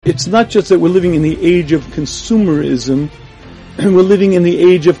It's not just that we're living in the age of consumerism, we're living in the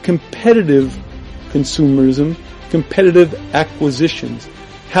age of competitive consumerism, competitive acquisitions.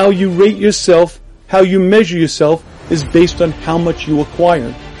 How you rate yourself, how you measure yourself is based on how much you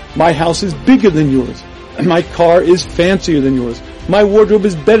acquire. My house is bigger than yours. My car is fancier than yours. My wardrobe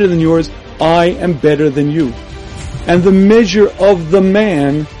is better than yours. I am better than you. And the measure of the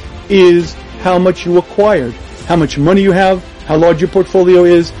man is how much you acquired, how much money you have, how large your portfolio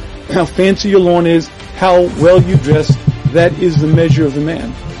is, how fancy your lawn is, how well you dress. That is the measure of the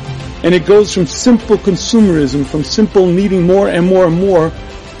man. And it goes from simple consumerism, from simple needing more and more and more,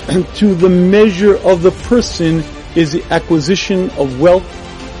 to the measure of the person is the acquisition of wealth.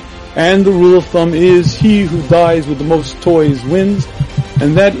 And the rule of thumb is he who dies with the most toys wins.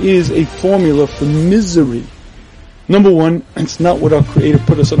 And that is a formula for misery. Number one, it's not what our Creator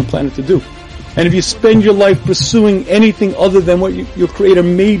put us on the planet to do. And if you spend your life pursuing anything other than what your Creator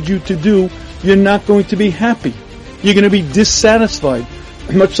made you to do, you're not going to be happy. You're going to be dissatisfied.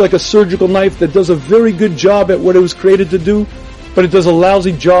 Much like a surgical knife that does a very good job at what it was created to do, but it does a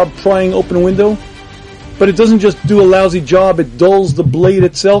lousy job prying open a window. But it doesn't just do a lousy job, it dulls the blade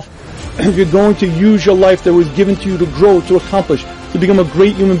itself. If you're going to use your life that was given to you to grow, to accomplish, to become a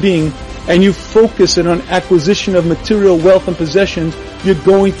great human being, and you focus it on acquisition of material wealth and possessions, you're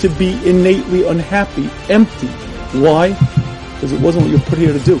going to be innately unhappy, empty. Why? Because it wasn't what you were put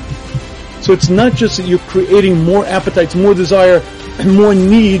here to do. So it's not just that you're creating more appetites, more desire, and more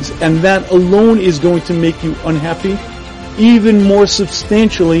needs, and that alone is going to make you unhappy. Even more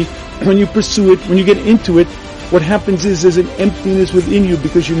substantially, when you pursue it, when you get into it, what happens is there's an emptiness within you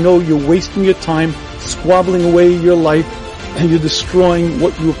because you know you're wasting your time, squabbling away your life, and you're destroying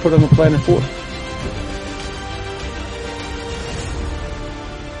what you were put on the planet for.